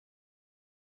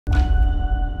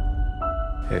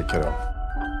Hey, kiddo.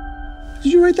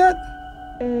 Did you write that?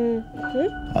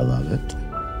 Mm-hmm. I love it.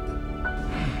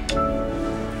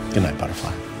 Good night,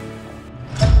 butterfly.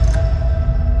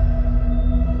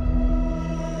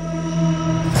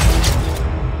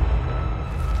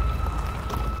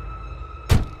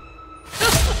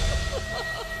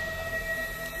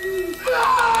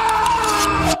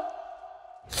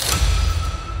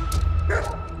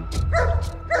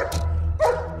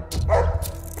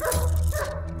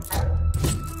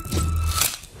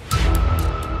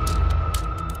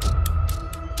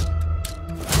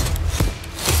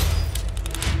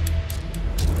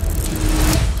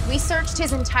 We searched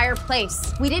his entire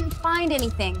place. We didn't find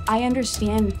anything. I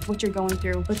understand what you're going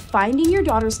through, but finding your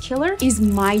daughter's killer is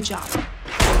my job.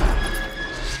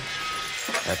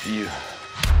 After you.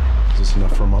 Is this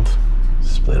enough for a month?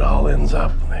 Split all ends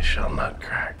up, and they shall not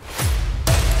crack.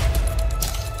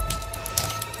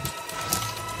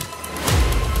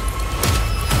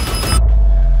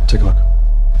 Take a look.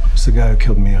 It's the guy who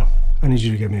killed Mia. I need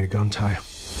you to get me a gun tie.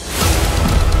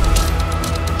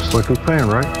 Just like we were playing,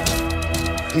 right?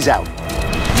 He's out.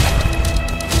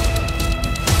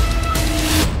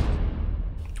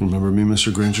 Remember me,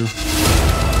 Mr. Granger?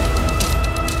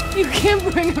 You can't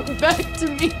bring her back to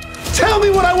me. Tell me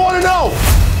what I want to know!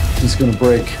 He's gonna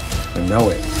break. I know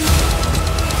it.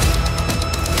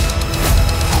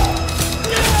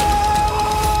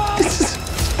 This is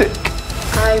thick.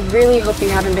 I really hope you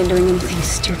haven't been doing anything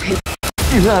stupid.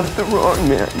 You have the wrong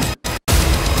man.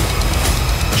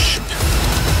 Shoot.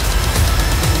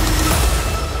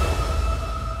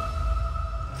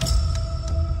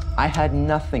 I had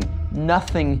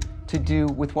nothing to do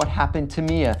with what happened to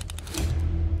Mia.